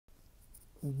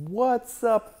What's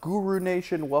up, Guru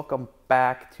Nation? Welcome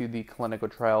back to the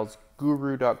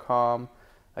clinicaltrialsguru.com.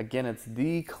 Again, it's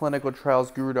the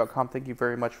clinicaltrialsguru.com. Thank you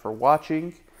very much for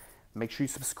watching. Make sure you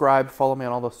subscribe, follow me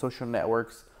on all the social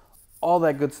networks, all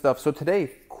that good stuff. So today,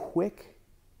 quick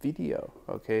video,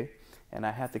 okay? And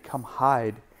I had to come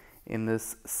hide in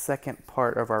this second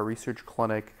part of our research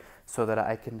clinic so that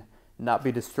I can not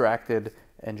be distracted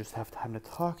and just have time to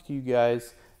talk to you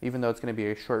guys, even though it's going to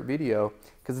be a short video,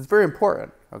 because it's very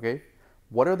important, okay?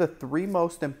 What are the three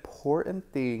most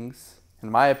important things,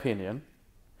 in my opinion,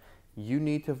 you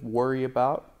need to worry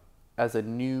about as a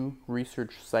new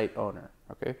research site owner,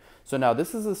 okay? So now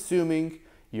this is assuming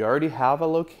you already have a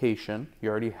location, you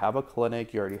already have a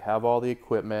clinic, you already have all the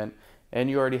equipment, and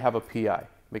you already have a PI,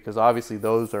 because obviously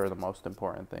those are the most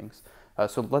important things.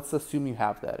 So let's assume you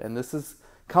have that. And this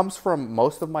comes from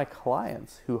most of my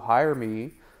clients who hire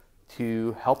me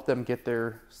to help them get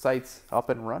their sites up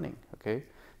and running, okay?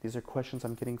 These are questions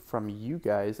I'm getting from you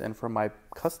guys and from my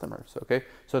customers, okay?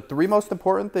 So three most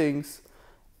important things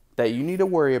that you need to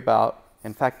worry about.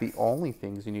 In fact, the only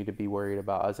things you need to be worried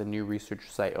about as a new research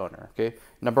site owner, okay?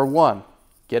 Number one,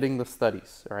 getting the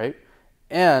studies, all right?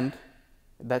 And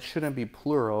that shouldn't be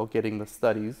plural, getting the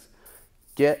studies.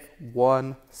 Get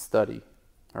one study,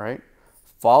 all right?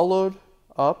 Followed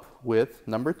up with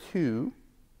number two,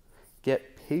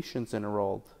 get patients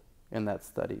enrolled in that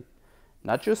study.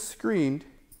 Not just screened,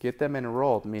 get them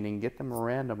enrolled, meaning get them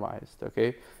randomized,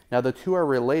 okay? Now the two are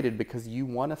related because you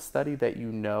want a study that you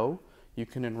know you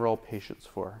can enroll patients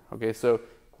for, okay? So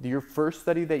your first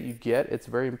study that you get, it's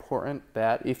very important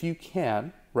that if you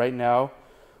can, right now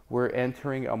we're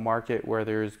entering a market where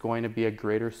there's going to be a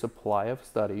greater supply of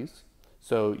studies.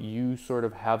 So you sort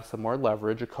of have some more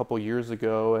leverage. A couple years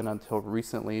ago and until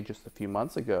recently, just a few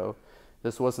months ago,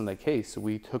 this wasn't the case.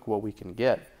 We took what we can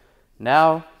get.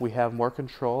 Now we have more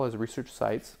control as research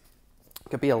sites.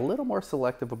 Could be a little more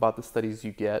selective about the studies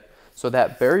you get. So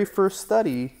that very first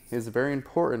study is very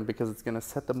important because it's going to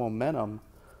set the momentum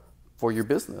for your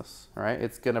business, all right?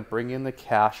 It's going to bring in the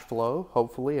cash flow,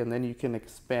 hopefully, and then you can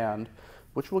expand,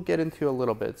 which we'll get into a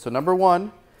little bit. So number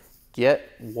one, get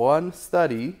one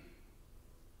study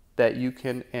that you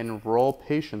can enroll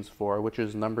patients for, which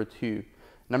is number two.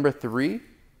 Number three,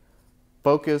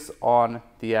 focus on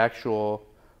the actual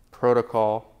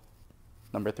protocol.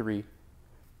 Number three,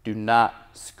 do not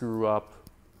screw up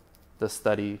the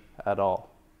study at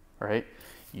all, right?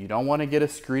 You don't want to get a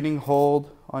screening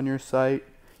hold on your site.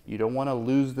 You don't want to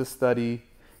lose the study.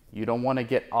 You don't want to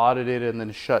get audited and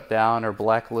then shut down or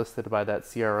blacklisted by that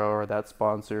CRO or that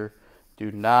sponsor.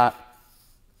 Do not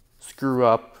screw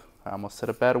up, I almost said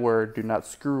a bad word, do not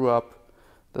screw up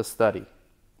the study.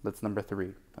 That's number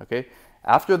three, okay?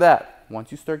 After that,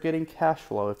 once you start getting cash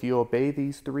flow, if you obey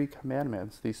these three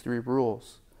commandments, these three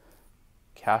rules,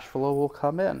 cash flow will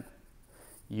come in.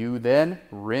 You then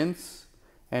rinse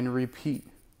and repeat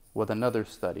with another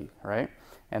study, right?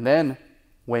 And then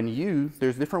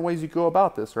there's different ways you go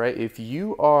about this, right? If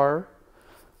you are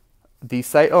the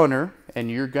site owner and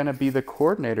you're gonna be the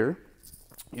coordinator,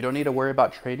 you don't need to worry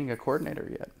about training a coordinator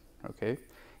yet, okay?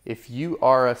 If you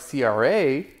are a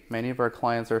CRA, many of our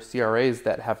clients are CRAs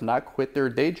that have not quit their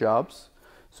day jobs.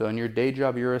 So in your day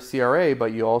job, you're a CRA,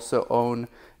 but you also own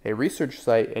a research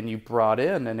site and you brought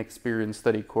in an experienced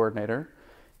study coordinator.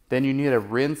 Then you need to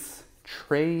rinse,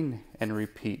 train, and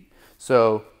repeat.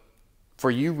 So for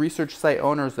you research site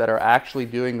owners that are actually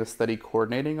doing the study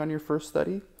coordinating on your first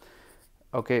study,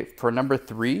 okay, for number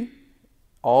three,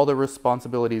 all the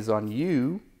responsibilities on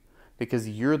you, because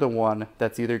you're the one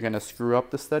that's either going to screw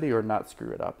up the study or not screw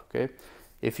it up, okay?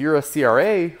 If you're a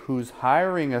CRA who's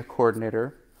hiring a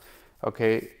coordinator,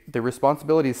 okay, the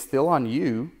responsibility is still on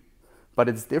you, but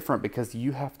it's different because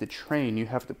you have to train, you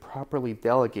have to properly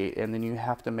delegate, and then you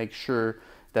have to make sure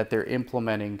that they're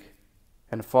implementing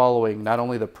and following not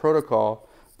only the protocol,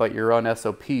 but your own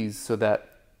SOPs so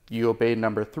that you obey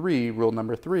rule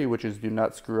number three, which is do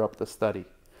not screw up the study,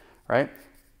 right?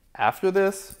 After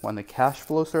this, when the cash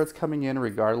flow starts coming in,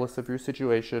 regardless of your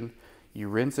situation, you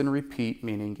rinse and repeat,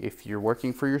 meaning if you're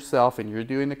working for yourself and you're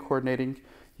doing the coordinating,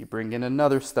 you bring in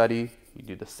another study, you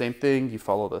do the same thing, you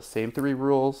follow the same three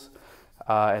rules,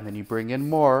 and then you bring in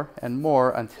more and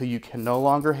more until you can no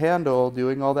longer handle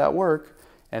doing all that work,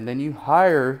 and then you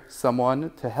hire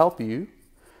someone to help you,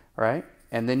 right?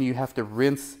 And then you have to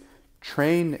rinse,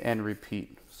 train, and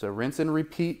repeat. So rinse and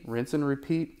repeat, rinse and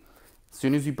repeat. As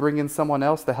soon as you bring in someone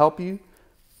else to help you,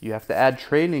 you have to add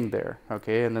training there,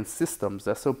 okay? And then systems,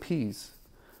 SOPs,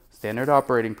 standard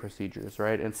operating procedures,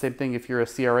 right? And same thing if you're a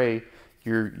CRA,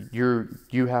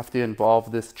 you have to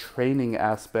involve this training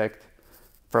aspect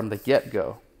from the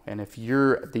get-go, And if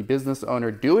you're the business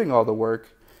owner doing all the work,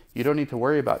 you don't need to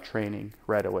worry about training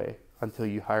right away until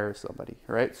you hire somebody,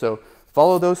 right? So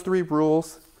follow those 3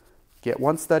 rules, get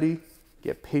one study,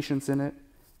 get patience in it,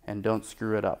 and don't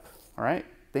screw it up, all right?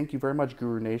 Thank you very much,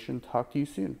 Guru Nation. Talk to you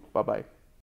soon. Bye-bye.